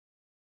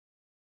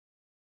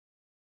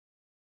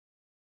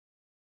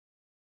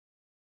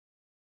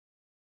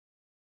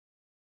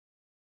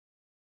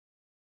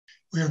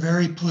We are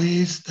very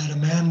pleased that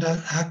Amanda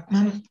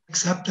Achtman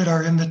accepted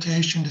our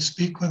invitation to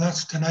speak with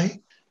us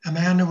tonight.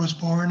 Amanda was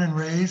born and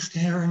raised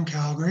here in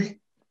Calgary.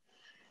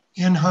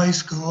 In high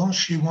school,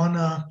 she won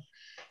a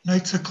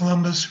Knights of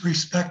Columbus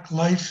Respect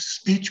Life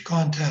speech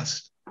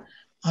contest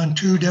on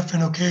 2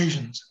 different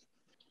occasions.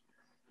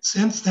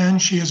 Since then,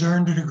 she has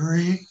earned a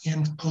degree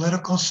in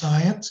political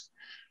science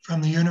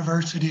from the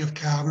University of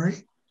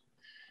Calgary,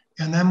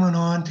 and then went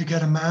on to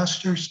get a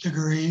master's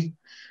degree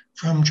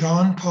from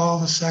John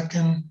Paul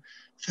II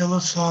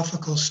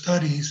Philosophical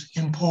Studies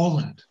in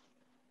Poland.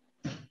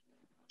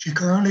 She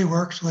currently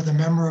works with a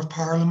member of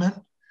parliament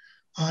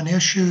on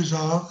issues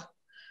of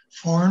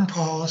foreign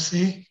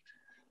policy,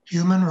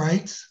 human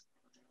rights,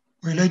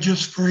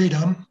 religious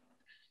freedom,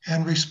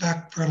 and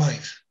respect for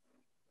life.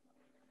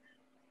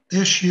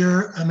 This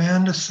year,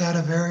 Amanda set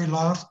a very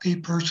lofty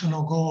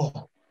personal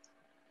goal.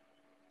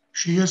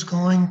 She is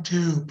going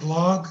to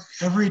blog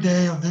every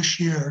day of this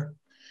year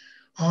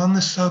on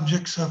the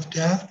subjects of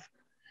death,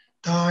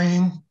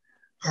 dying,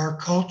 our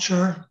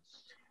culture,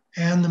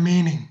 and the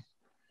meaning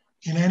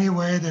in any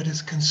way that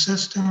is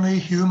consistently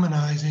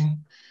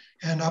humanizing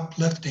and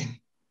uplifting.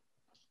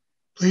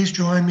 Please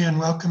join me in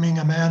welcoming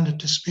Amanda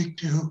to speak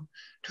to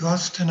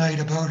us tonight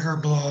about her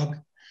blog,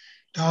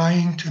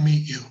 Dying to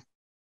Meet You.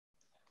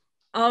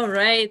 All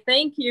right,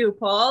 thank you,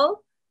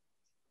 Paul,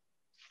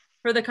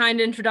 for the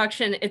kind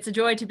introduction. It's a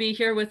joy to be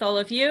here with all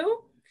of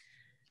you,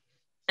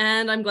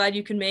 and I'm glad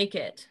you can make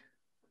it.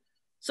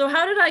 So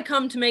how did I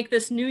come to make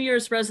this New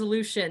Year's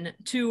resolution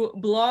to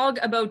blog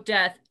about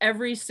death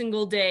every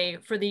single day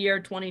for the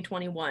year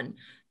 2021?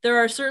 There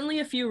are certainly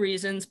a few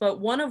reasons, but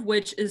one of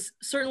which is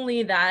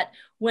certainly that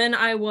when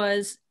I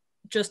was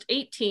just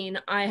 18,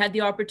 I had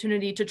the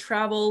opportunity to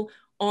travel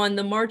on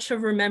the March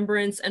of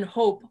Remembrance and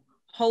Hope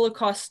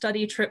Holocaust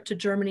study trip to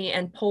Germany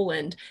and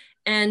Poland.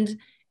 And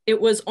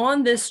it was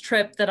on this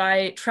trip that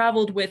I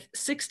traveled with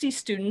 60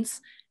 students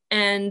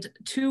and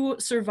 2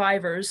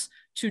 survivors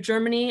to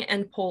Germany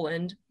and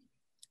Poland,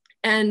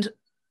 and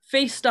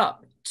faced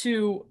up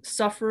to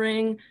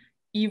suffering,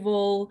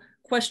 evil,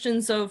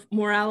 questions of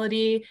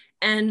morality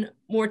and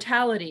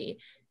mortality.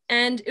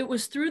 And it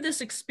was through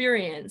this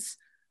experience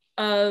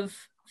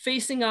of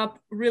facing up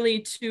really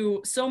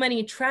to so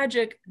many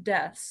tragic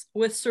deaths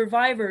with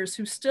survivors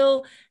who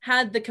still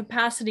had the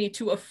capacity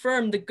to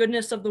affirm the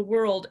goodness of the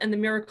world and the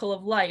miracle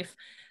of life,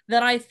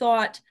 that I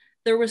thought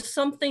there was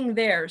something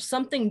there,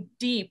 something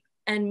deep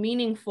and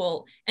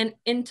meaningful and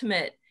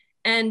intimate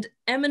and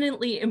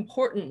eminently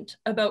important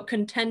about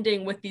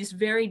contending with these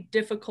very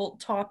difficult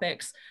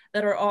topics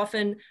that are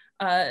often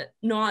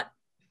not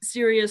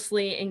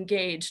seriously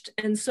engaged.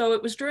 And so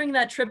it was during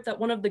that trip that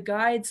one of the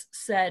guides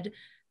said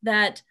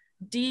that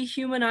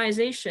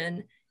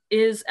dehumanization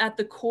is at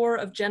the core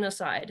of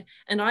genocide.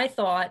 And I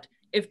thought,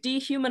 if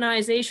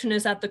dehumanization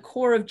is at the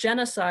core of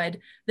genocide,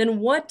 then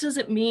what does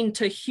it mean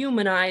to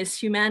humanize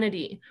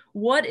humanity?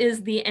 What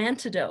is the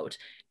antidote?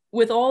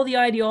 With all the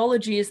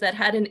ideologies that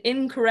had an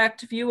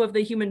incorrect view of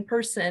the human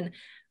person,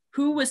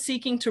 who was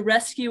seeking to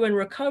rescue and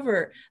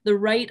recover the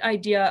right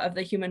idea of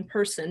the human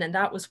person? And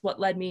that was what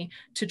led me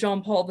to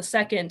John Paul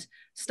II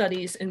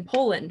studies in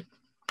Poland.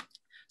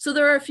 So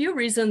there are a few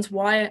reasons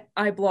why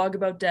I blog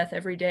about death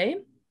every day,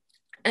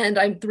 and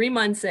I'm 3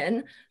 months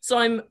in. So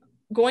I'm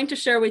going to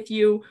share with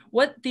you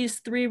what these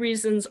 3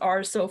 reasons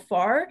are so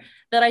far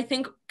that I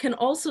think can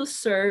also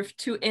serve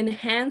to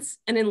enhance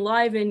and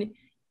enliven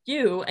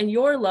you and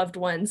your loved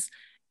ones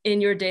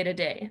in your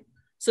day-to-day.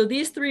 So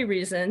these 3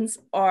 reasons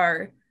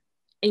are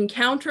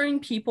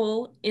encountering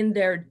people in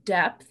their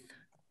depth,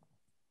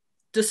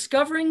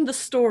 discovering the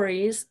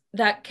stories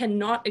that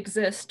cannot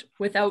exist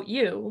without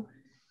you,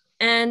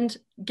 and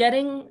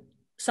getting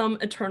some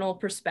eternal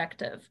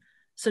perspective.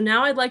 So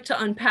now I'd like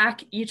to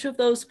unpack each of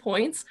those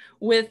points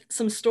with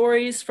some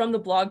stories from the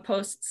blog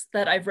posts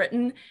that I've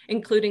written,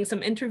 including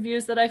some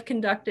interviews that I've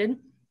conducted,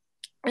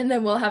 and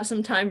then we'll have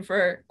some time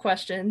for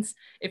questions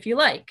if you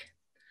like.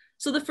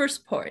 So the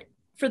first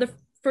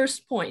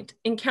point,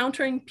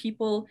 encountering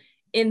people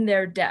in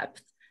their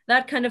depth,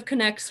 that kind of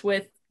connects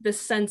with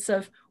this sense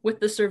of, with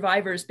the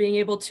survivors, being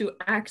able to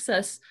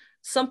access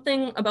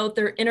something about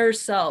their inner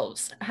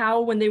selves, how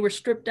when they were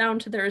stripped down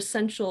to their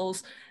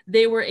essentials,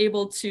 they were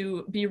able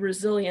to be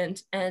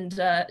resilient and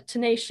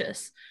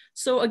tenacious.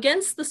 So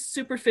against the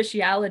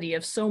superficiality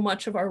of so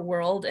much of our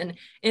world, and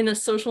in a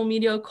social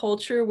media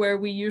culture where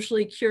we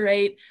usually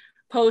curate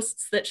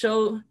posts that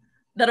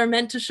are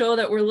meant to show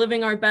that we're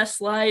living our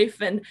best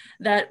life and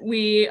that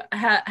we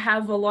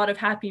have a lot of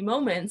happy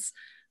moments,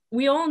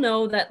 we all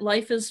know that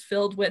life is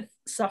filled with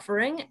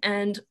suffering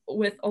and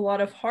with a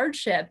lot of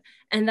hardship,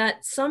 and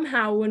that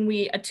somehow when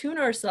we attune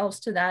ourselves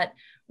to that,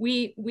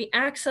 we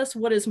access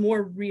what is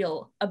more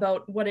real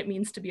about what it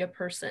means to be a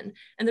person.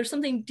 And there's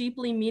something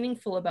deeply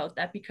meaningful about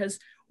that, because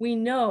we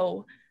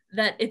know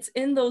that it's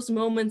in those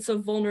moments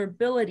of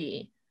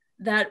vulnerability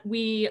that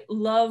we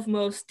love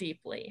most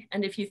deeply.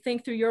 And if you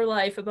think through your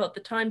life about the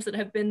times that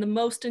have been the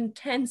most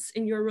intense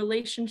in your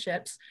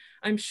relationships,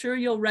 I'm sure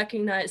you'll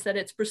recognize that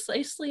it's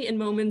precisely in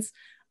moments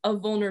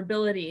of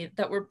vulnerability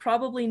that were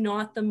probably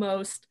not the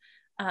most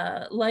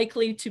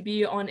likely to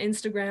be on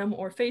Instagram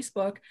or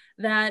Facebook,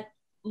 that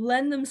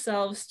lend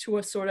themselves to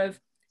a sort of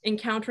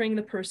encountering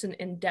the person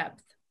in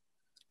depth.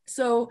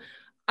 So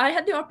I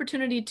had the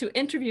opportunity to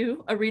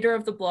interview a reader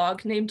of the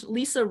blog named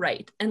Lisa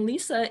Wright. And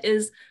Lisa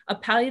is a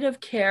palliative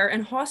care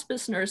and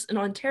hospice nurse in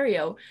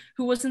Ontario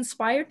who was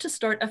inspired to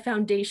start a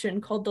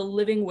foundation called the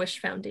Living Wish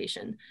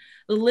Foundation.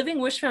 The Living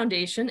Wish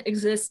Foundation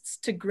exists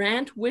to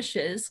grant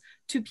wishes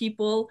to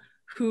people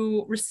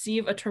who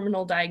receive a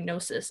terminal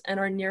diagnosis and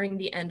are nearing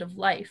the end of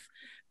life.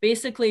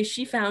 Basically,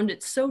 she found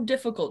it so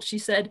difficult. She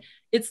said,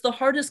 it's the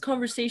hardest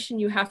conversation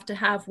you have to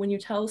have when you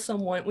tell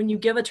someone, when you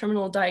give a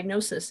terminal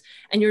diagnosis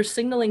and you're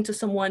signaling to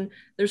someone,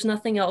 there's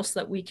nothing else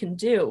that we can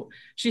do.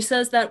 She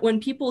says that when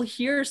people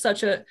hear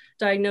such a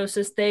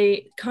diagnosis,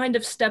 they kind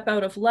of step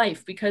out of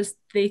life because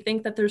they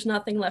think that there's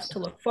nothing left to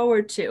look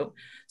forward to.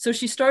 So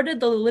she started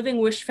the Living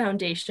Wish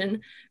Foundation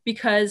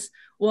because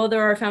while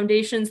there are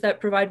foundations that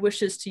provide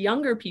wishes to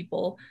younger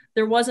people,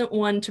 there wasn't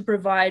one to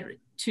provide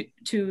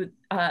to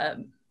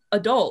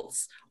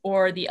adults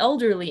or the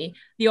elderly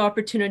the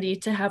opportunity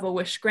to have a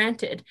wish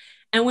granted.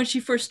 And when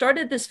she first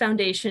started this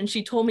foundation,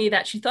 she told me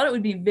that she thought it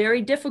would be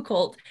very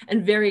difficult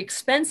and very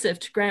expensive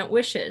to grant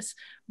wishes,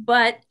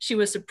 but she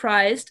was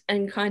surprised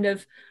and kind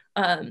of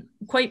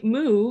quite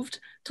moved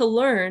to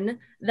learn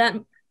that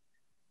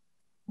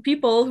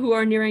people who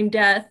are nearing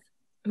death,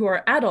 who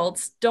are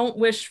adults, don't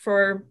wish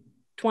for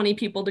 20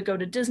 people to go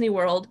to Disney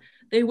World.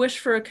 They wish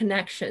for a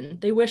connection.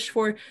 They wish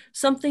for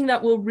something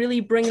that will really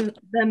bring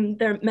them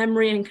their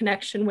memory and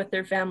connection with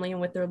their family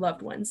and with their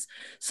loved ones.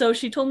 So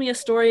she told me a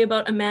story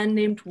about a man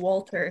named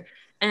Walter.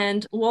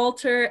 And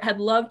Walter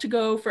had loved to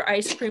go for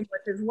ice cream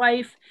with his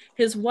wife.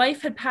 His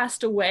wife had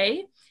passed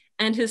away,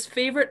 and his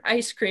favorite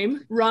ice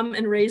cream, rum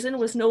and raisin,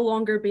 was no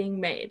longer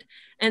being made.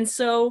 And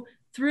so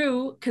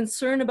through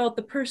concern about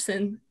the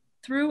person,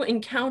 through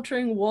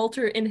encountering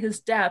Walter in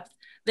his depth,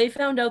 they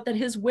found out that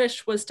his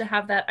wish was to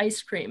have that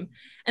ice cream.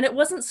 And it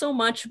wasn't so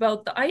much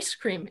about the ice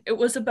cream. It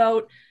was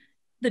about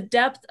the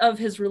depth of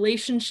his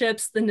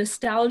relationships, the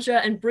nostalgia,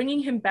 and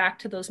bringing him back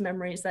to those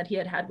memories that he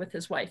had had with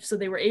his wife. So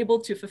they were able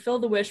to fulfill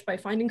the wish by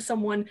finding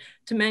someone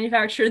to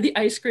manufacture the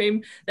ice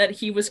cream that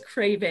he was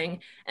craving.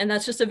 And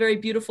that's just a very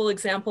beautiful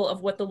example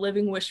of what the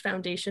Living Wish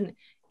Foundation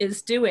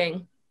is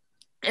doing.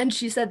 And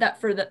she said that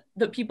for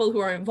the people who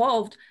are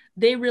involved,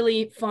 they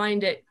really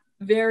find it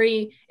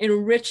very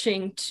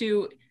enriching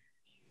to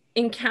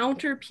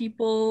encounter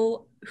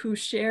people who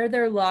share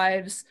their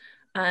lives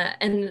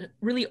and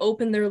really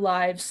open their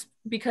lives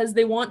because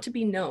they want to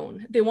be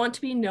known. They want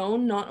to be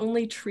known, not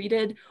only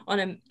treated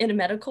in a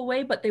medical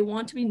way, but they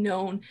want to be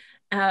known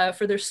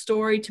for their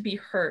story to be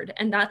heard.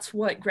 And that's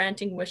what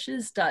granting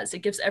wishes does.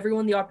 It gives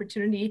everyone the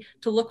opportunity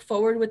to look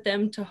forward with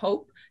them to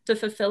hope, to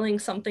fulfilling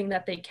something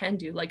that they can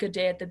do, like a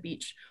day at the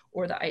beach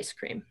or the ice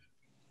cream.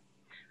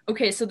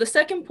 Okay, so the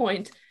second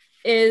point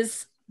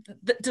is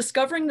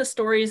discovering the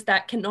stories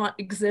that cannot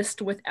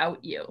exist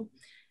without you.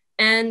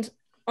 And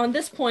on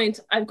this point,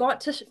 I've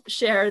got to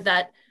share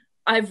that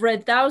I've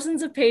read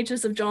thousands of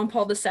pages of John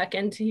Paul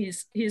II.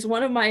 He's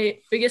one of my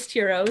biggest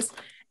heroes.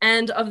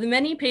 And of the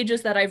many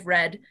pages that I've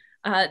read,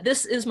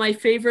 this is my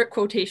favorite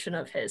quotation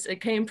of his. It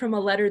came from a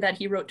letter that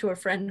he wrote to a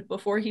friend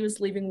before he was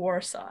leaving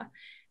Warsaw.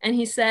 And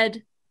he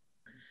said,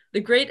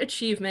 "The great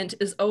achievement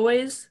is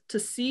always to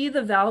see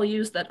the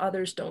values that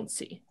others don't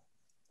see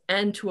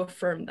and to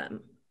affirm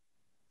them.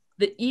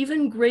 The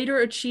even greater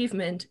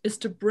achievement is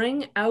to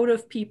bring out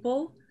of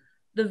people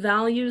the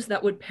values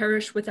that would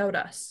perish without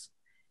us.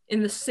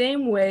 In the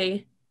same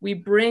way, we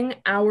bring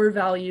our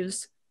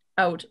values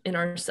out in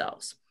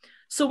ourselves."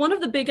 So one of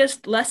the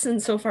biggest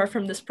lessons so far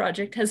from this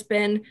project has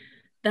been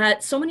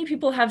that so many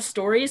people have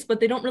stories, but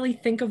they don't really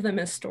think of them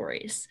as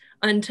stories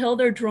until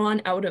they're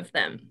drawn out of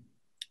them.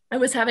 I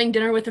was having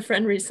dinner with a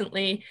friend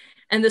recently,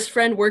 and this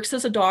friend works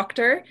as a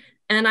doctor.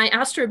 And I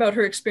asked her about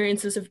her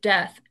experiences of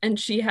death, and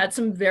she had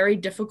some very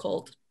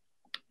difficult,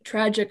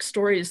 tragic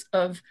stories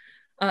of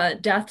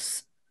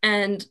deaths.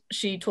 And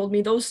she told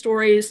me those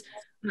stories,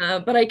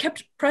 but I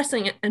kept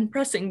pressing and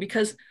pressing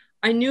because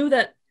I knew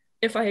that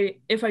if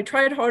I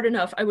tried hard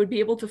enough, I would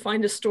be able to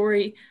find a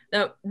story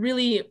that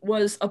really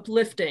was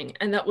uplifting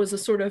and that was a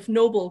sort of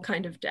noble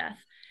kind of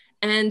death.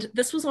 And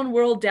this was on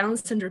World Down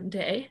Syndrome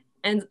Day,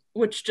 and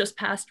which just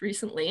passed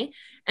recently.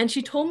 And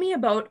she told me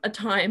about a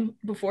time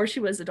before she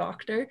was a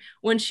doctor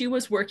when she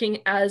was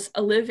working as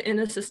a live-in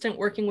assistant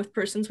working with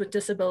persons with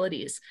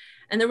disabilities.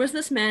 And there was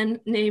this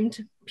man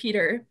named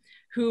Peter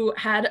who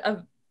had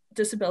a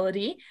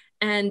disability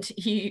and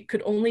he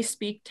could only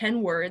speak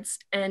 10 words.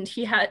 And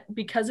he had,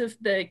 because of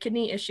the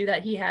kidney issue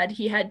that he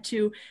had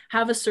to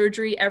have a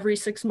surgery every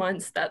 6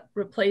 months that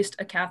replaced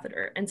a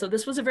catheter. And so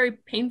this was a very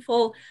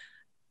painful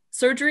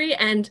surgery.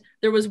 And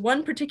there was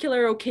one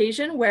particular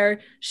occasion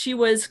where she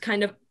was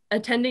kind of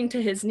attending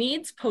to his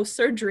needs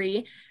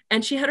post-surgery,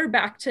 and she had her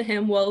back to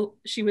him while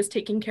she was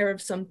taking care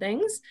of some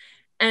things,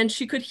 and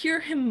she could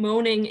hear him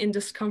moaning in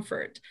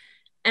discomfort.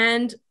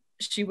 And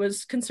she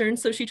was concerned,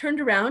 so she turned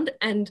around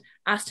and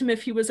asked him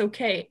if he was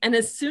okay. And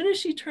as soon as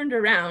she turned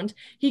around,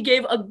 he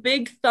gave a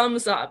big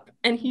thumbs up,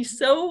 and he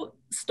so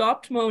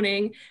stopped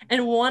moaning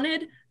and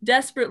wanted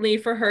desperately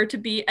for her to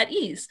be at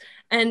ease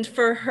and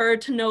for her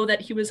to know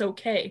that he was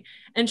okay.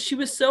 And she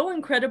was so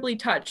incredibly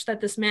touched that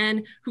this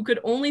man, who could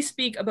only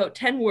speak about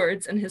 10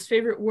 words, and his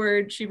favorite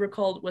word she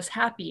recalled was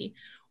happy,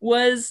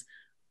 was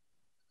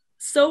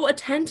so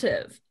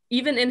attentive,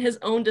 even in his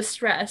own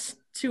distress,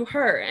 to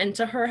her, and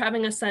to her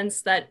having a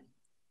sense that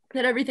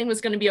everything was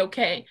going to be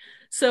okay.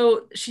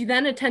 So she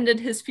then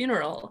attended his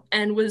funeral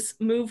and was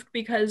moved,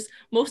 because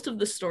most of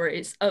the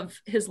stories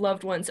of his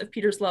loved ones, of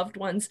Peter's loved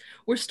ones,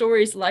 were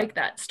stories like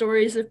that,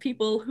 stories of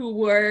people who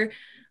were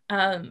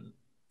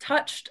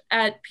touched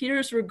at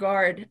Peter's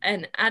regard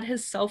and at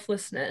his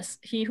selflessness.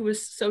 He who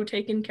was so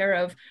taken care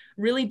of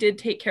really did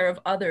take care of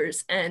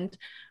others. And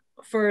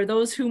for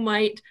those who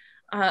might,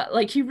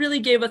 he really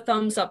gave a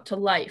thumbs up to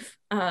life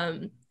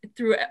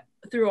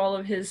through all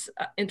of his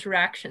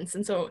interactions.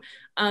 And so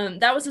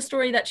that was a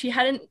story that she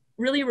hadn't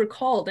really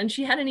recalled, and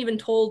she hadn't even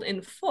told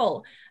in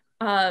full.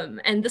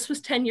 And this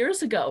was 10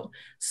 years ago.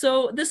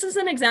 So this is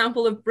an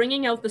example of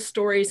bringing out the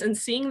stories and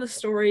seeing the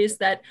stories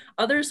that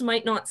others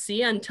might not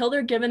see until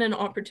they're given an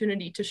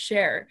opportunity to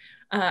share.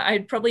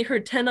 I'd probably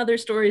heard 10 other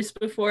stories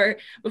before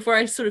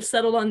I sort of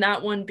settled on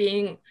that one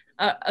being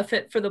a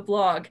fit for the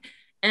blog.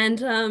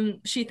 And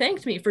she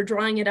thanked me for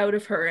drawing it out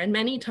of her. And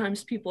many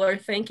times people are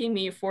thanking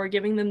me for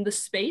giving them the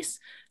space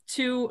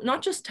to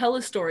not just tell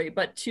a story,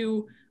 but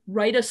to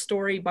write a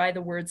story by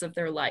the words of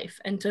their life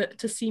and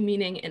to see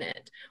meaning in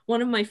it.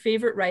 One of my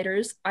favorite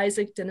writers,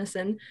 Isaac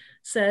Dinesen,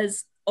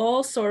 says,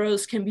 "All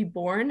sorrows can be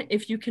born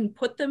if you can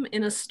put them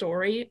in a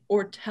story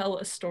or tell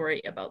a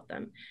story about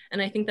them."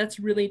 And I think that's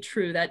really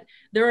true, that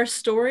there are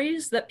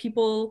stories that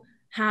people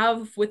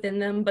have within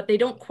them, but they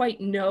don't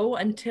quite know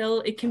until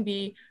it can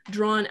be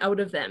drawn out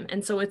of them.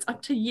 And so it's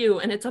up to you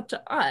and it's up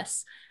to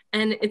us.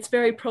 And it's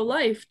very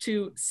pro-life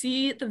to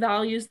see the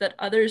values that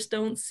others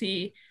don't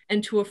see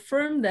and to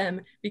affirm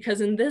them, because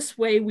in this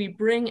way we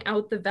bring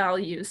out the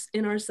values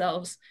in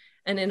ourselves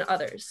and in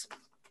others.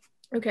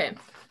 Okay,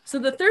 so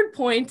the third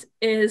point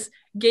is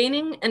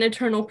gaining an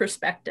eternal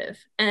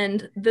perspective.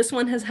 And this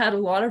one has had a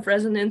lot of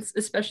resonance,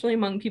 especially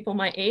among people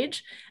my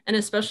age, and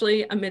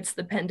especially amidst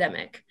the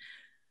pandemic.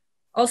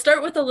 I'll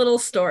start with a little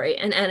story,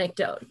 an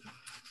anecdote.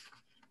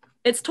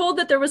 It's told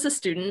that there was a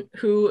student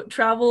who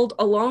traveled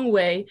a long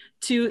way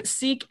to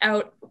seek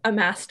out a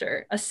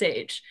master, a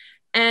sage.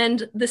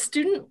 And the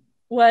student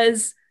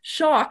was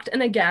shocked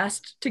and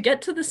aghast to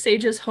get to the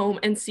sage's home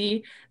and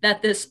see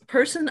that this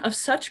person of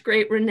such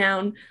great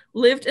renown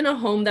lived in a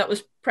home that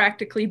was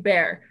practically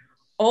bare.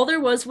 All there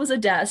was a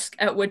desk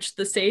at which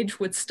the sage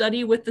would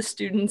study with the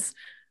students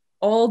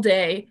all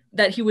day,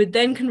 that he would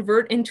then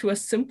convert into a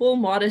simple,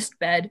 modest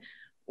bed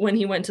when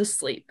he went to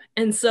sleep.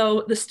 And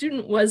so the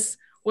student was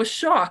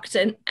shocked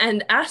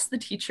and asked the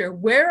teacher,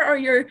 "Where are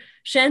your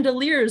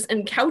chandeliers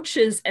and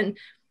couches and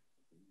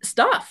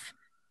stuff?"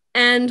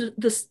 And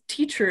the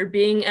teacher,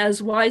 being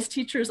as wise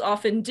teachers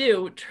often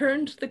do,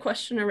 turned the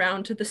question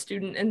around to the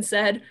student and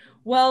said,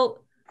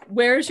 "Well,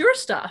 where's your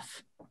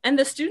stuff?" And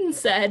the student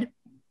said,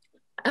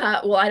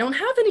 "Well, I don't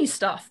have any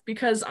stuff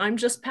because I'm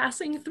just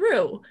passing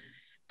through."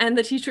 And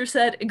the teacher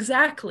said,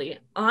 "Exactly,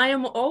 I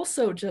am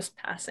also just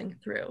passing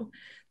through."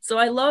 So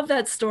I love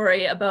that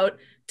story about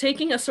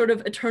taking a sort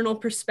of eternal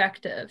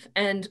perspective,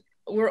 and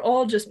we're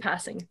all just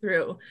passing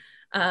through.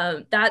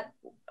 That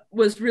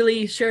was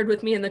really shared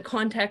with me in the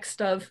context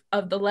of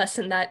the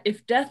lesson that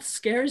if death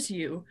scares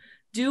you,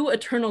 do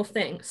eternal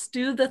things,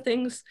 do the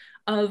things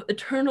of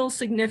eternal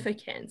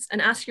significance,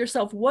 and ask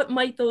yourself, what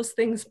might those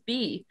things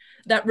be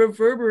that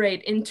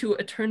reverberate into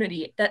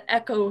eternity, that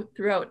echo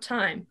throughout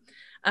time?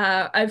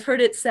 I've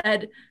heard it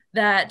said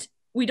that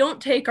we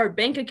don't take our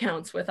bank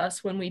accounts with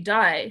us when we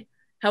die.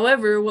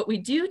 However, what we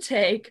do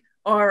take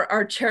are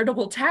our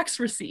charitable tax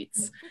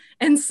receipts.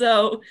 And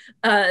so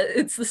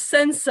it's the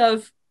sense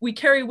of we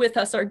carry with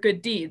us our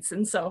good deeds.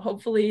 And so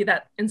hopefully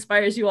that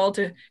inspires you all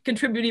to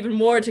contribute even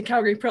more to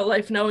Calgary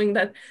Pro-Life, knowing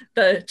that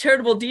the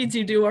charitable deeds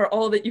you do are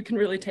all that you can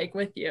really take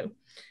with you.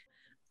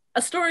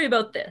 A story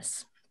about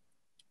this.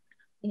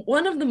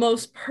 One of the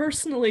most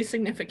personally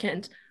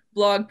significant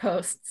blog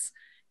posts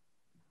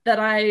that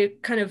I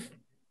kind of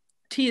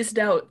teased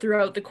out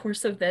throughout the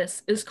course of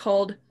this is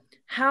called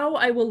 "How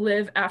I Will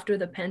Live After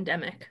the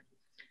Pandemic."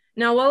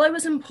 Now, while I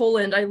was in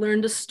Poland, I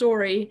learned a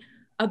story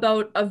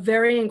about a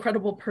very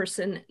incredible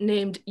person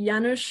named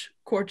Janusz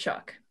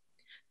Korczak.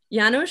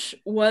 Janusz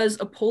was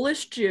a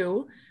Polish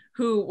Jew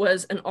who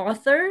was an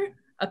author,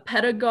 a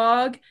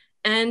pedagogue,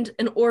 and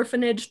an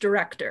orphanage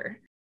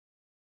director.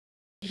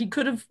 He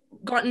could have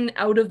gotten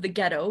out of the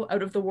ghetto,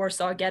 out of the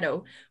Warsaw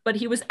Ghetto, but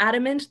he was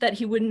adamant that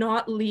he would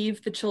not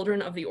leave the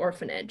children of the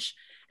orphanage.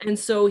 And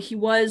so he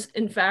was,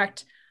 in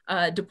fact,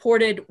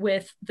 deported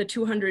with the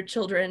 200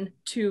 children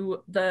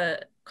to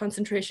the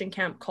concentration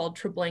camp called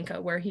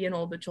Treblinka, where he and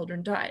all the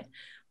children died.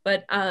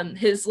 But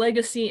his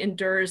legacy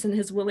endures, and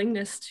his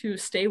willingness to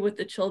stay with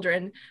the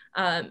children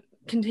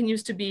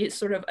continues to be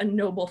sort of a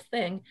noble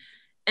thing.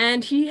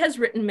 And he has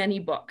written many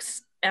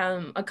books.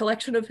 A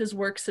collection of his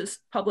works is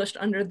published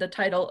under the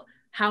title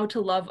How to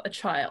Love a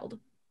Child.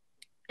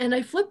 And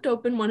I flipped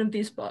open one of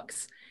these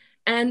books,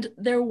 and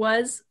there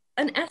was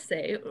an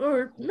essay,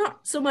 or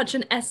not so much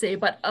an essay,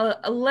 but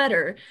a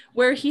letter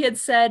where he had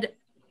said,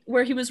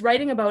 where he was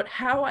writing about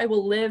how I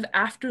will live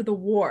after the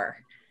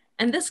war.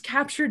 And this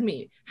captured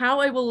me, how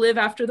I will live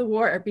after the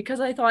war, because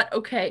I thought,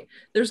 okay,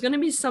 there's going to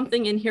be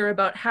something in here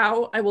about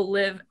how I will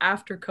live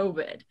after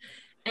COVID.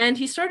 And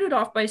he started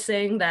off by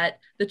saying that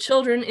the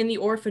children in the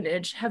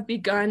orphanage have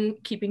begun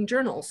keeping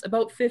journals,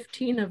 about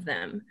 15 of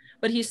them.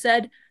 But he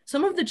said,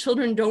 some of the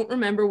children don't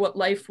remember what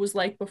life was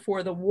like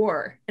before the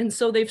war, and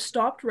so they've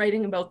stopped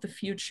writing about the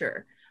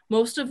future.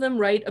 Most of them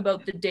write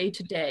about the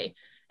day-to-day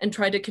and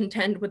try to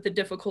contend with the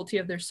difficulty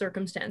of their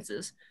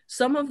circumstances.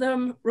 Some of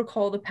them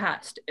recall the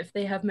past if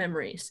they have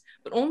memories,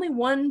 but only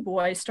one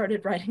boy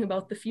started writing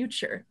about the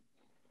future.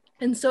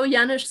 And so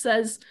Janusz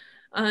says,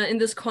 in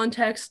this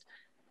context,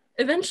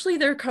 eventually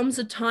there comes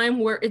a time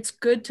where it's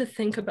good to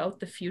think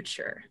about the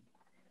future.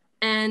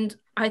 And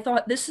I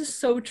thought, this is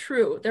so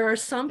true. There are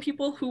some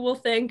people who will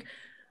think,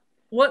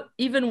 what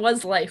even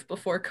was life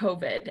before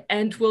COVID?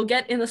 And we'll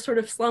get in a sort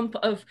of slump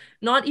of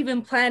not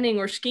even planning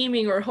or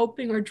scheming or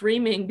hoping or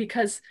dreaming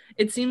because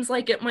it seems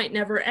like it might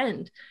never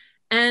end.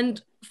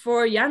 And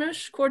for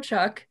Janusz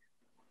Korczak,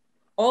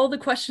 all the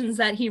questions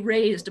that he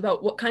raised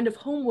about what kind of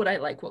home would I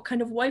like? What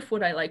kind of wife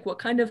would I like? What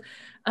kind of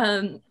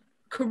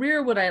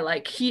career would I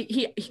like?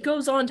 He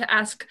goes on to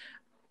ask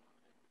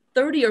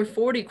 30 or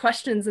 40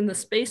 questions in the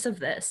space of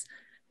this.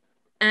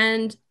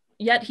 And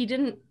yet he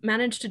didn't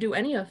manage to do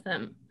any of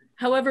them.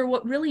 However,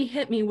 what really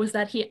hit me was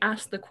that he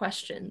asked the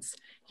questions.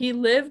 He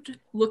lived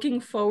looking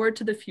forward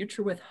to the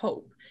future with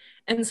hope.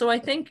 And so I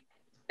think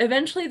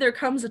eventually there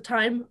comes a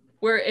time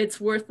where it's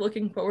worth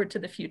looking forward to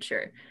the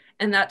future.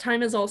 And that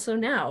time is also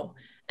now.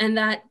 And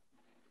that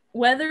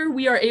whether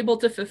we are able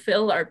to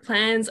fulfill our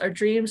plans, our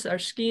dreams, our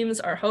schemes,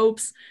 our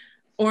hopes,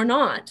 or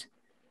not,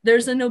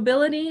 there's a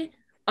nobility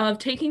of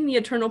taking the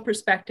eternal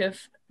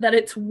perspective that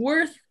it's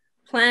worth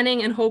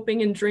planning and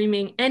hoping and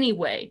dreaming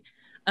anyway,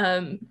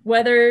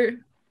 whether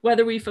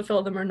we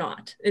fulfill them or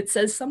not. It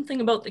says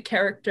something about the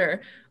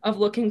character of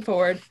looking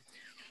forward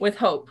with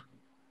hope.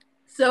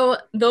 So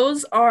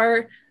those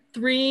are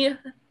 3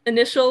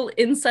 initial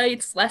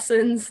insights,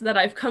 lessons that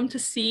I've come to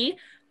see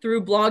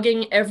through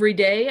blogging every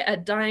day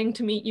at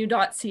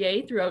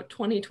dyingtomeetyou.ca throughout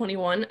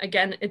 2021.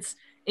 Again, it's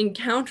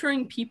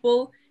encountering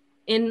people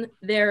in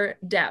their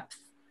depth,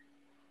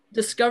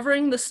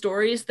 discovering the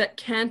stories that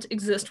can't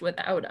exist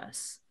without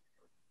us,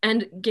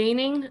 and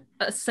gaining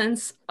a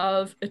sense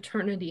of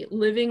eternity,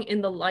 living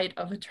in the light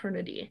of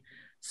eternity.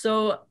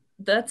 So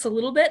that's a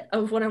little bit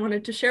of what I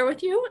wanted to share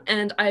with you,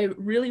 and I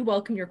really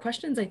welcome your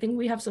questions. I think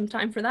we have some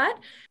time for that.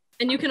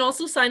 And you can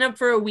also sign up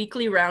for a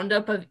weekly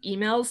roundup of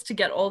emails to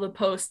get all the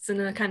posts in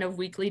a kind of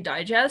weekly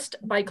digest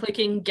by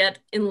clicking Get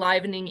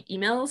Enlivening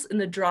Emails in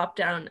the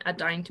drop-down at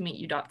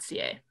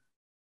dyingtomeetyou.ca.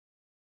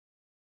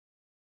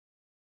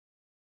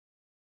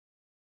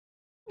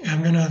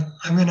 I'm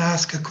gonna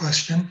ask a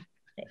question.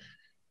 Okay.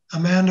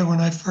 Amanda, when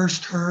I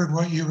first heard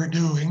what you were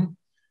doing,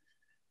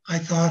 I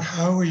thought,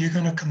 how are you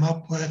going to come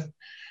up with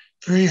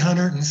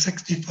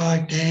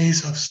 365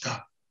 days of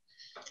stuff?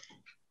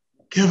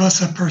 Give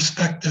us a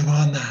perspective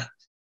on that.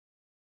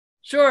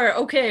 Sure.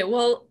 Okay.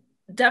 Well,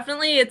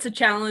 definitely it's a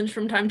challenge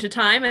from time to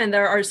time. And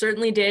there are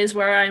certainly days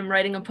where I'm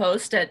writing a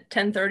post at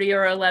 10:30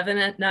 or 11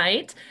 at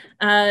night.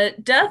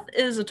 Death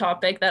is a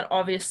topic that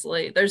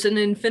obviously there's an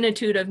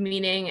infinitude of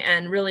meaning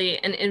and really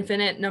an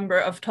infinite number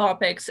of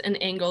topics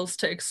and angles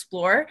to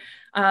explore.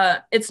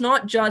 It's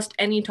not just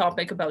any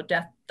topic about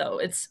death, though.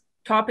 It's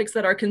topics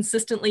that are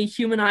consistently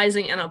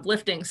humanizing and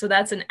uplifting. So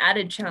that's an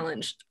added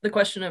challenge, the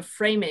question of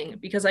framing,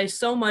 because I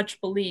so much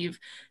believe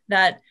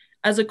that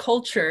as a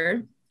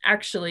culture,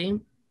 actually,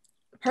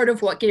 part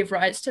of what gave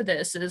rise to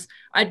this is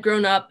I'd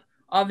grown up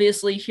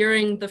obviously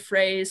hearing the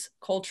phrase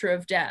culture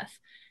of death.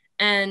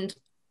 And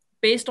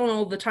based on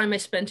all the time I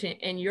spent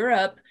in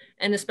Europe,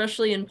 and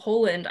especially in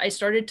Poland, I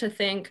started to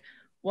think,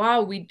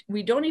 wow, we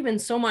don't even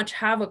so much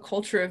have a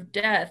culture of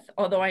death,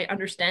 although I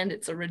understand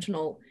its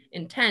original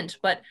intent,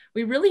 but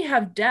we really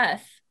have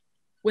death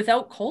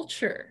without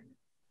culture.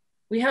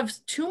 We have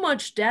too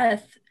much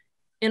death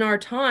in our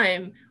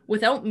time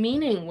without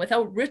meaning,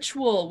 without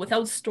ritual,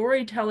 without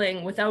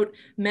storytelling, without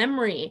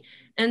memory.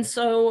 And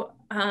so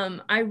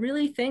I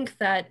really think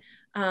that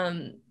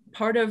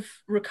part of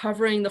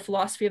recovering the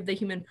philosophy of the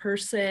human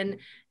person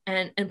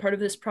and part of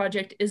this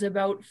project is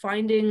about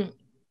finding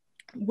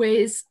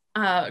ways,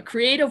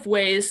 creative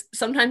ways,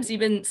 sometimes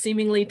even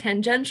seemingly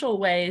tangential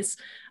ways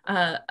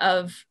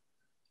of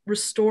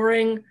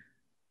restoring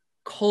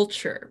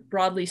culture,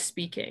 broadly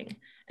speaking.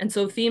 And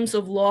so themes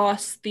of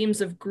loss, themes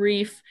of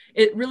grief,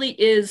 it really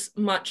is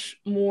much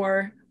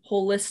more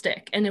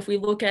holistic. And if we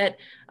look at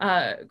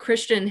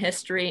Christian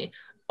history,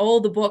 all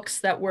the books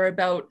that were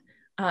about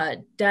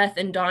death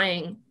and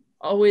dying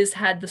always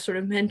had the sort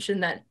of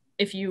mention that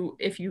if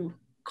you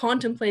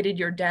contemplated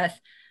your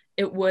death,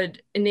 it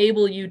would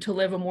enable you to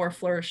live a more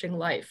flourishing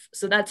life.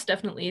 So that's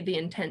definitely the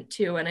intent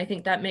too. And I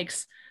think that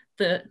makes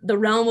the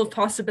realm of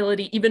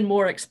possibility even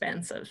more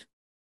expansive.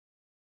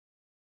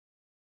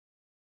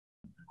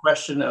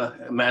 Question,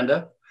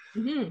 Amanda.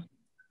 Mm-hmm.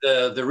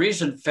 The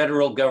recent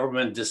federal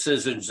government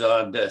decisions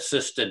on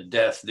assisted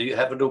death, do you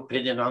have an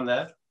opinion on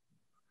that?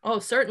 Oh,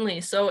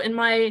 certainly. So in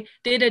my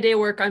day-to-day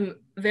work, I'm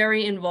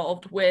very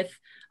involved with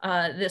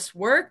this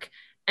work.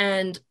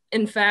 And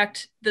in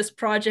fact, this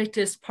project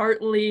is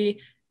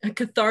partly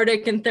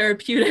cathartic and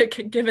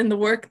therapeutic given the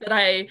work that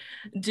I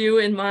do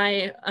in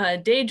my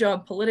day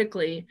job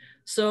politically.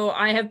 So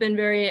I have been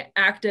very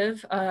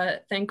active,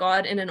 thank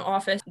God, in an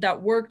office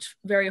that worked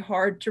very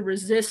hard to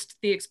resist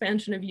the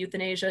expansion of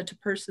euthanasia to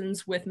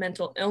persons with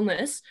mental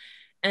illness.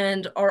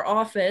 And our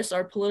office,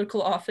 our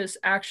political office,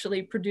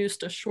 actually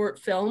produced a short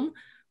film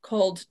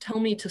called Tell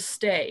Me to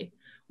Stay,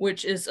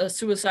 which is a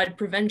suicide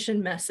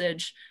prevention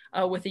message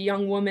with a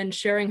young woman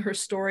sharing her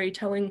story,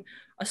 telling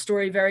a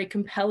story very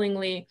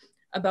compellingly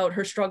about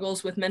her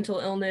struggles with mental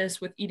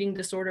illness, with eating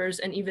disorders,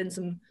 and even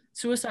some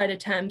suicide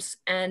attempts.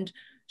 And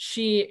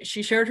she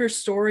shared her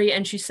story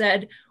and she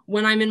said,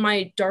 when I'm in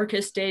my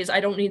darkest days,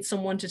 I don't need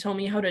someone to tell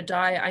me how to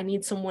die. I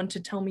need someone to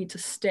tell me to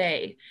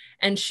stay.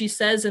 And she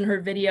says in her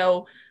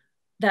video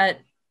that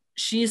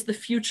she's the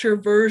future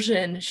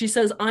version. She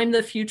says, I'm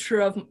the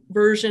future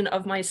version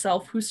of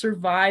myself who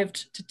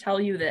survived to tell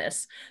you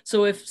this.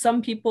 So if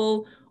some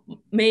people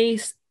may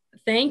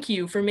thank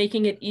you for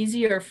making it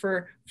easier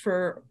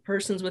for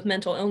persons with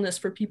mental illness,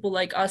 for people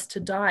like us to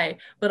die,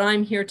 but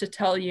I'm here to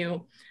tell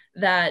you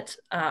that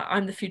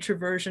I'm the future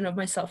version of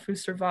myself who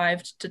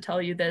survived to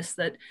tell you this,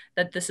 that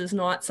this is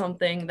not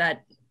something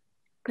that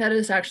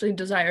is actually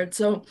desired.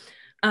 So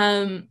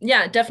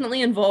yeah,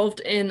 definitely involved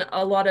in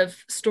a lot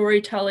of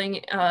storytelling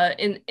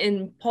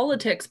in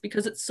politics,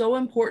 because it's so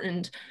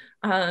important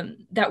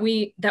that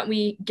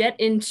we get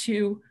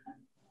into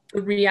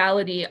the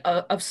reality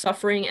of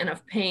suffering and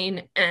of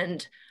pain,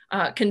 and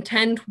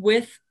contend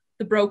with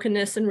the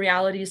brokenness and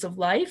realities of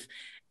life,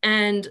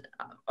 and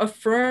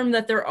affirm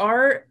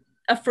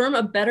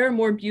a better,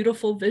 more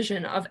beautiful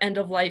vision of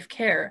end-of-life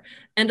care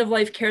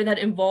that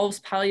involves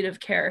palliative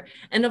care,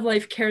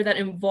 end-of-life care that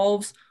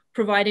involves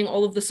providing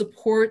all of the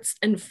supports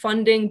and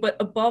funding, but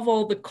above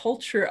all, the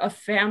culture of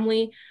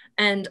family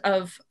and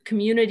of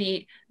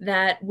community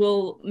that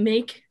will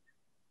make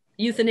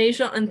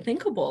euthanasia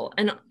unthinkable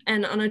and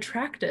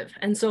unattractive.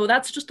 And so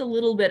that's just a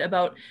little bit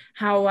about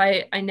how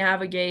I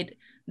navigate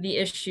the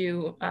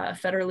issue,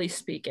 federally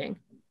speaking.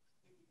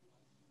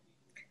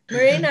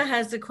 Marina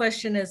has a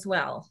question as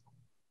well.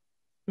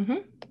 Mm-hmm.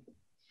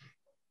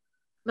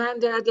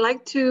 Amanda, I'd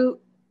like to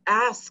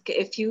ask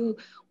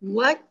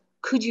what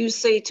could you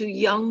say to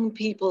young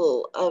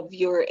people of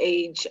your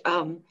age?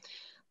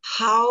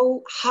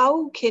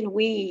 How can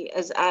we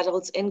as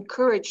adults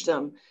encourage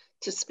them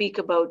to speak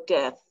about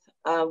death?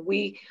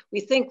 We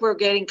think we're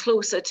getting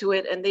closer to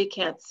it and they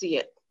can't see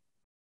it.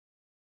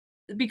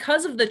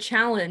 Because of the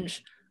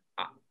challenge,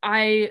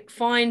 I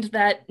find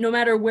that no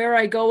matter where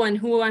I go and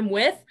who I'm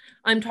with,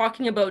 I'm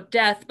talking about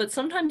death, but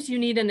sometimes you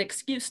need an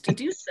excuse to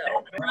do so.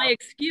 My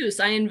excuse,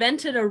 I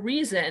invented a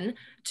reason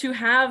to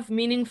have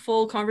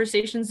meaningful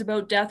conversations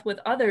about death with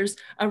others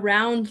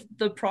around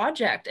the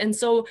project. And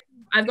so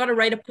I've got to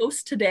write a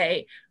post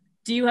today.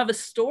 Do you have a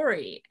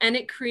story? And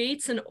it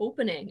creates an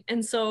opening.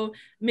 And so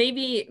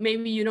maybe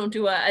you don't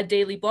do a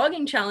daily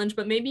blogging challenge,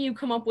 but maybe you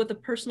come up with a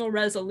personal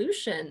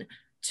resolution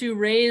to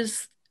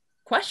raise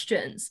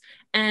questions.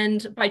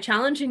 And by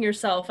challenging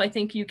yourself, I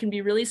think you can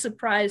be really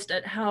surprised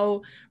at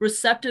how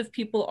receptive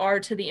people are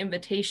to the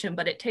invitation.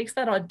 But it takes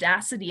that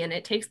audacity and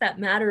it takes that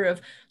matter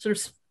of sort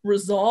of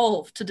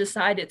resolve to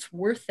decide it's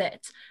worth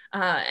it.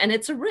 And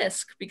it's a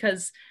risk,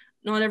 because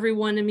not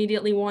everyone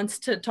immediately wants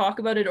to talk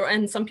about it.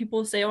 And some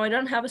people say, oh, I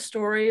don't have a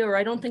story, or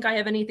I don't think I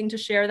have anything to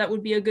share that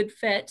would be a good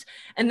fit.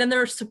 And then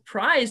they're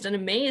surprised and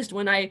amazed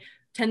when I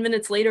 10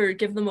 minutes later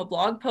give them a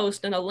blog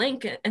post and a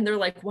link, and they're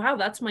like, wow,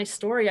 that's my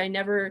story. I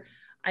never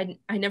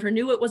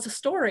knew it was a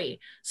story.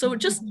 So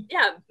just,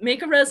 yeah,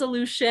 make a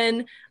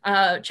resolution,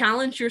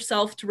 challenge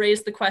yourself to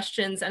raise the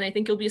questions. And I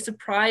think you'll be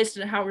surprised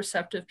at how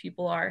receptive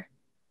people are.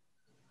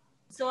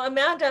 So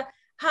Amanda,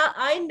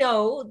 I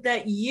know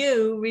that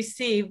you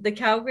received the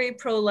Calgary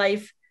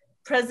Pro-Life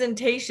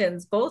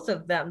presentations, both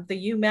of them, the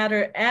You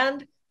Matter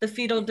and the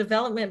fetal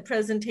development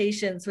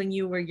presentations when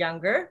you were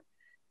younger.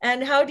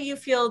 And how do you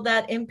feel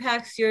that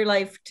impacts your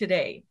life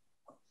today?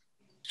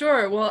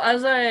 Sure. Well,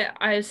 as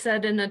I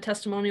said in a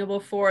testimonial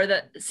before,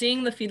 that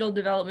seeing the fetal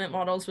development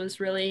models was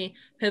really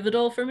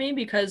pivotal for me,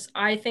 because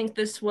I think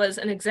this was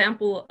an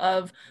example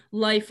of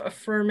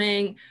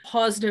life-affirming,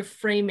 positive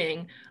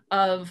framing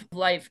of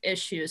life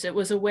issues. It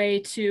was a way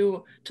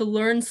to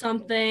learn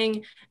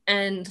something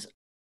and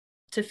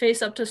to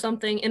face up to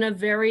something in a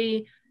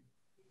very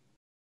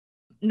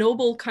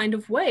noble kind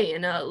of way,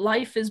 in a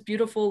life is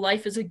beautiful,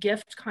 life is a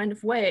gift kind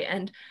of way.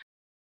 And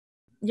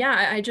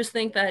yeah, I just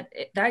think that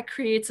that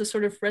creates a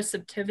sort of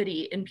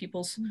receptivity in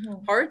people's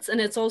hearts,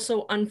 and it's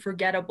also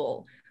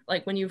unforgettable.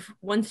 Like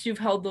once you've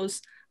held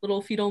those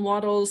little fetal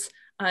models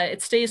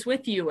it stays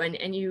with you,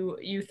 and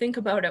you think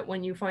about it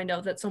when you find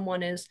out that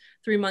someone is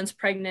 3 months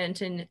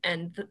pregnant,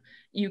 and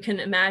you can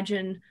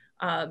imagine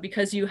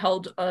because you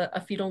held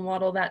a fetal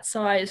model that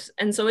size.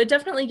 And so it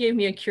definitely gave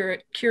me a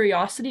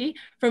curiosity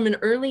from an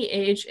early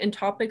age in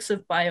topics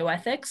of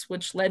bioethics,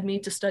 which led me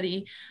to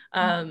study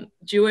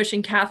Jewish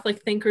and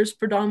Catholic thinkers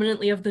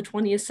predominantly of the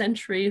 20th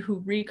century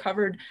who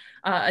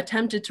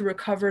attempted to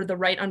recover the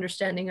right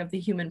understanding of the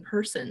human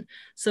person.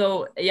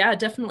 So yeah,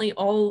 definitely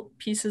all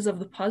pieces of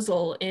the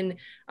puzzle in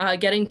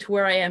getting to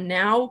where I am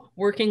now,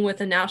 working with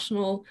a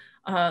national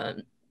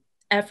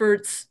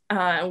efforts,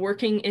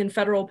 working in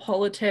federal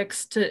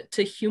politics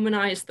to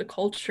humanize the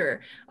culture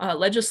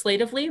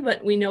legislatively,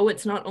 but we know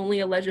it's not only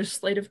a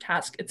legislative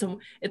task,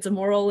 it's a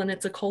moral and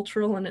it's a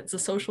cultural and it's a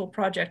social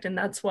project. And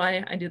that's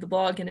why I do the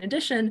blog in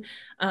addition,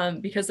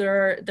 because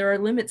there are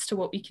limits to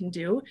what we can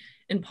do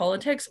in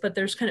politics, but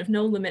there's kind of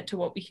no limit to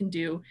what we can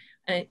do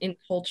in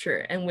culture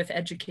and with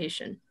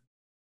education.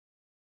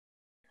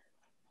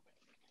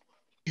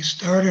 You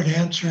started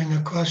answering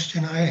a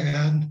question I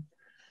had.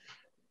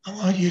 I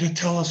want you to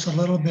tell us a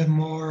little bit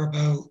more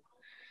about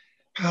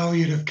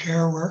palliative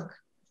care work.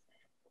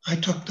 I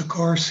took the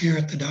course here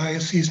at the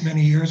diocese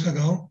many years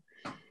ago,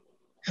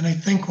 and I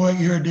think what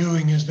you're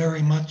doing is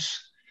very much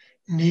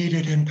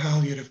needed in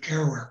palliative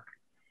care work.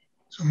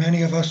 So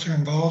many of us are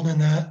involved in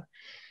that.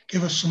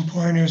 Give us some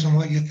pointers on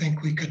what you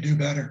think we could do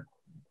better.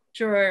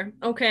 Sure.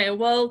 Okay.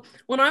 Well,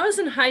 when I was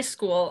in high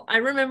school, I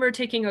remember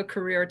taking a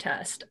career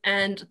test,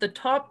 and the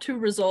top 2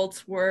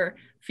 results were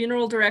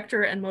funeral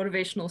director and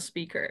motivational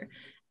speaker.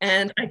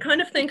 And I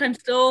kind of think I'm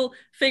still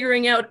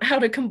figuring out how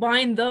to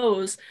combine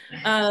those,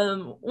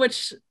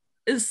 which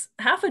is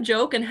half a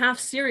joke and half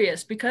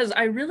serious, because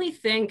I really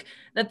think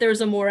that there's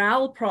a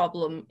morale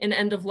problem in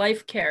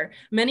end-of-life care.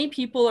 Many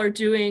people are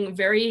doing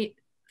very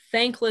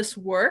thankless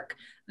work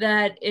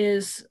that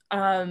is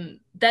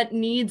that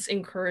needs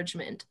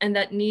encouragement and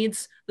that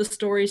needs the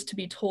stories to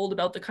be told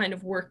about the kind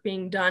of work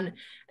being done.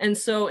 And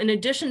so in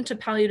addition to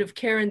palliative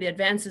care and the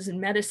advances in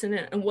medicine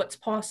and what's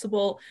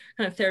possible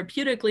kind of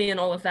therapeutically and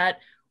all of that,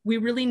 we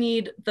really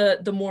need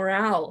the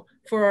morale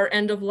for our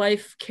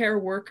end-of-life care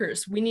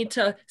workers. We need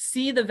to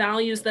see the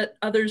values that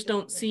others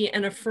don't see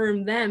and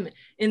affirm them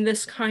in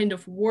this kind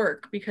of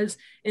work, because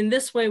in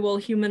this way we'll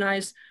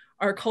humanize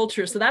our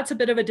culture. So that's a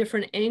bit of a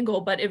different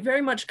angle, but it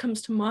very much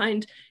comes to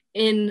mind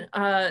in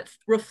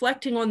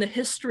reflecting on the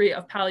history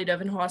of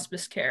palliative and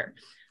hospice care.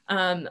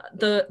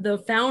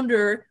 The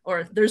founder,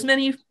 or there's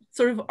many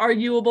sort of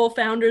arguable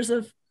founders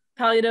of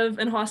palliative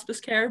and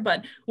hospice care,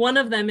 but one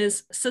of them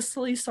is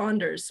Cicely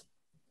Saunders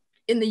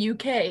in the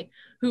UK,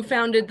 who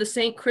founded the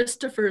St.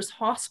 Christopher's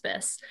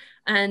Hospice.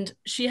 And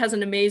she has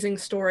an amazing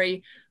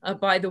story,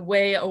 by the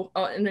way,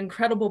 an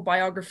incredible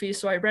biography.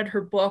 So I read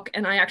her book,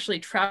 and I actually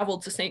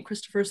traveled to St.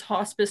 Christopher's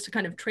Hospice to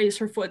kind of trace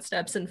her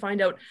footsteps and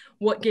find out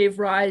what gave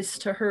rise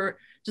to her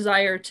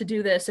desire to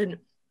do this. And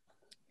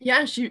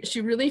yeah,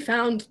 she really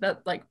found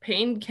that like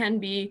pain can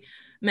be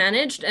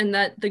managed, and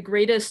that the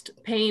greatest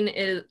pain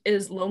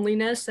is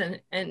loneliness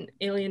and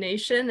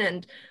alienation.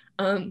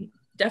 And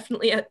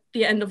definitely at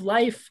the end of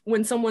life,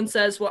 when someone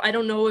says, well, I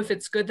don't know if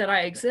it's good that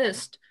I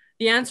exist,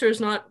 the answer is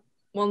not,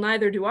 well,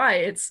 neither do I.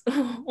 It's,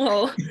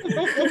 well,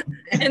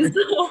 and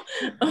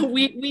so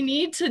we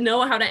need to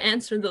know how to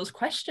answer those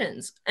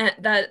questions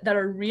that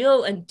are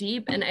real and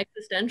deep and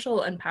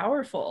existential and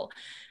powerful.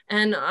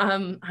 And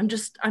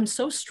I'm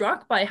so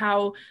struck by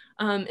how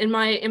in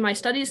my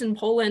studies in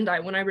Poland,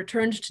 when I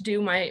returned to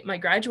do my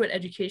graduate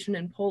education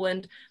in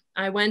Poland,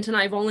 I went and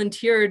I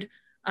volunteered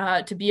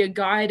to be a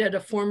guide at a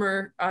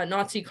former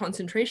Nazi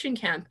concentration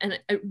camp. And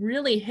it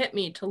really hit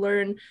me to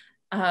learn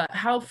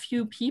how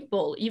few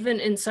people, even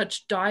in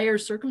such dire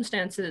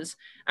circumstances,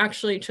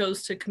 actually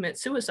chose to commit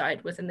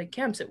suicide within the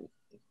camps.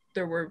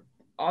 There were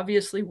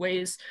obviously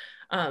ways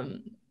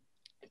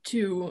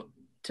to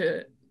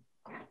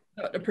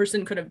a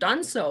person could have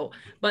done so,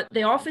 but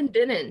they often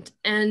didn't.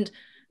 And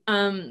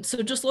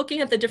so just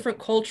looking at the different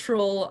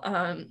cultural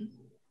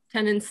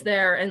tenets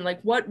there, and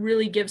like what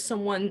really gives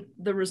someone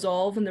the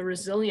resolve and the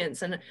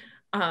resilience. And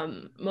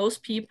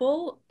most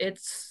people,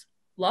 it's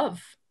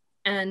love.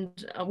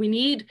 And we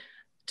need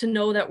to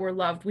know that we're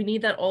loved. We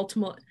need that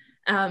ultimate,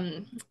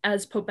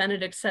 as Pope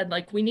Benedict said,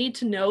 like we need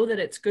to know that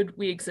it's good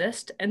we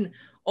exist. And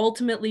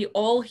ultimately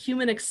all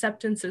human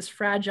acceptance is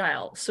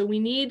fragile. So we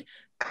need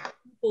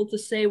people to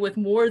say with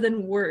more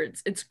than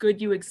words, it's good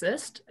you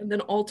exist. And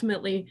then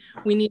ultimately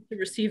we need to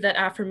receive that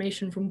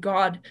affirmation from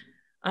God,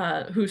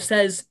 who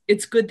says,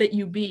 it's good that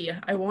you be,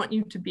 I want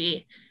you to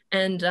be,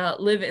 and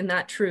live in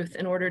that truth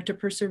in order to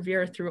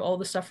persevere through all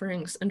the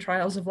sufferings and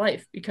trials of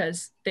life,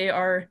 because they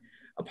are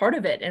a part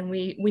of it, and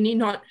we need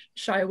not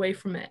shy away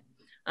from it.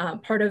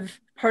 Part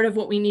of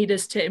what we need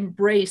is to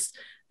embrace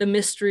the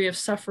mystery of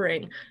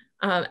suffering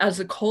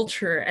as a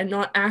culture, and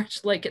not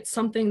act like it's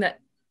something that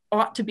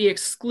ought to be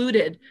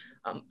excluded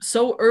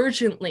so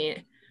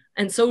urgently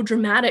and so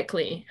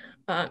dramatically.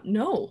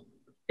 No,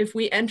 if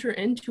we enter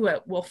into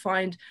it, we'll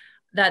find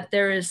that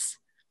there is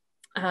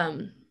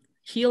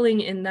healing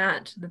in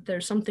that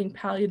there's something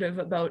palliative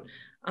about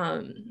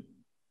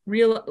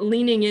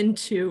leaning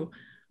into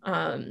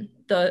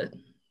the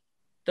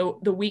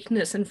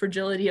weakness and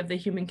fragility of the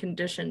human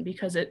condition,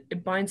 because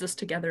it binds us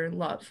together in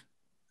love.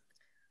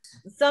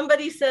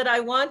 Somebody said, I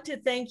want to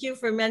thank you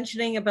for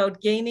mentioning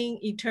about gaining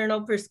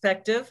eternal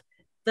perspective,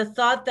 the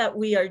thought that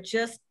we are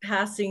just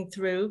passing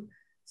through,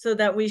 so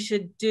that we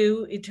should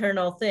do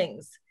eternal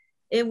things.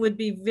 It would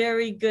be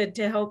very good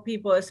to help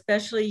people,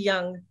 especially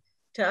young,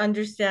 to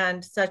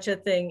understand such a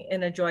thing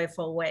in a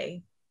joyful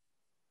way.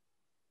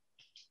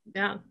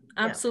 Yeah,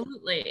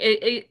 absolutely.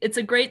 Yeah. It's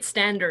a great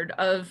standard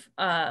of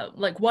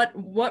like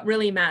what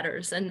really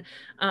matters. And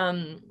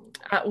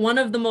one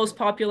of the most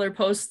popular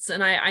posts,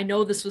 and I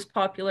know this was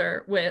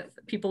popular with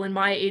people in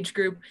my age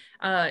group,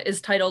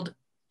 is titled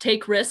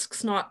 "Take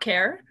Risks, Not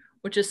Care,"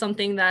 which is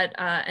something that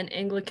an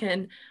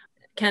Anglican,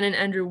 Canon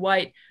Andrew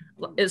White,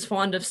 is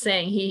fond of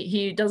saying.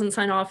 He doesn't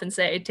sign off and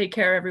say, "Take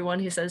care, everyone."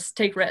 He says,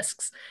 "Take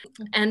risks."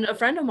 And a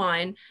friend of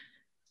mine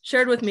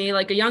shared with me,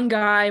 like a young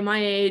guy my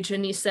age,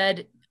 and he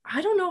said,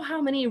 I don't know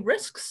how many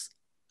risks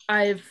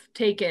I've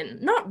taken,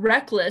 not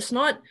reckless,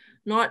 not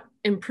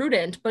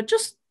imprudent, but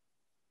just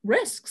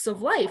risks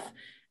of life.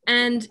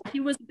 And he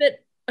was a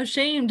bit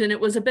ashamed, and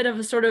it was a bit of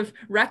a sort of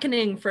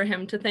reckoning for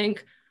him to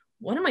think,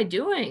 what am I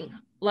doing?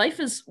 Life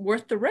is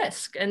worth the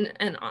risk, and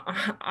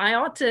I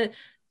ought to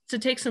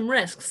take some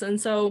risks. And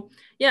so,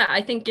 yeah,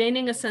 I think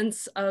gaining a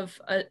sense of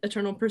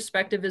eternal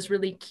perspective is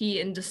really key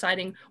in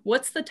deciding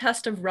what's the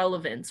test of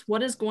relevance,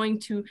 what is going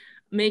to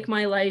make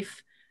my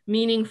life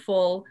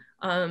meaningful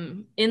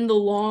in the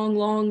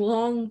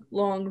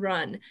long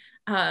run.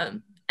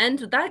 And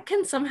that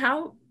can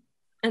somehow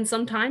and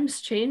sometimes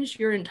change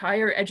your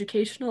entire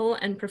educational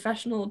and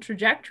professional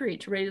trajectory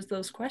to raise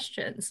those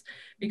questions,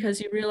 because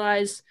you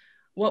realize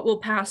what will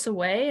pass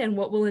away and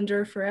what will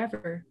endure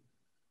forever.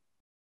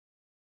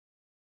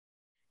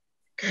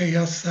 Okay,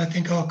 yes, I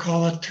think I'll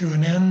call it to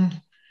an end.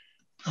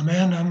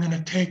 Amanda, I'm going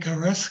to take a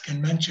risk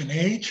and mention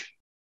age.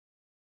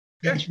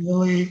 Sure. It's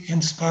really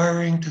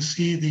inspiring to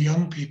see the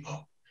young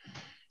people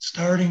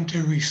starting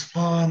to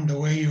respond the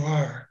way you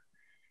are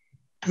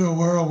to a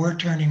world we're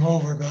turning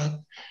over, but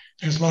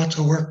there's lots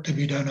of work to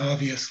be done,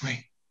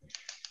 obviously.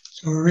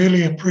 So we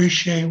really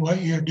appreciate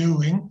what you're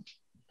doing.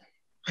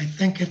 I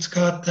think it's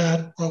got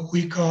that, what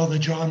we call the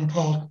John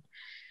Paul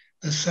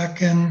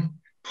II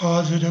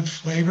positive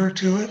flavor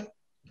to it.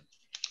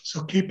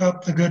 So keep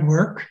up the good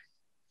work.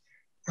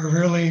 We're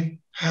really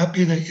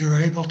happy that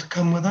you're able to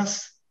come with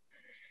us.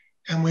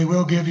 And we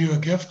will give you a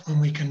gift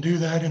when we can do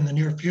that in the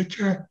near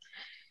future.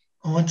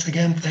 Well, once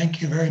again, thank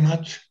you very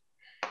much.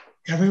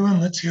 Everyone,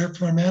 let's hear it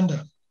for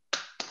Amanda.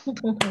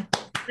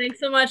 Thanks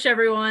so much,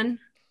 everyone.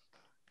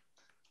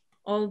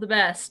 All the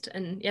best.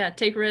 And yeah,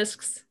 take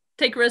risks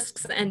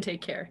and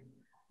take care.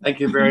 Thank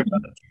you very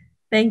much.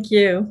 Thank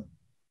you.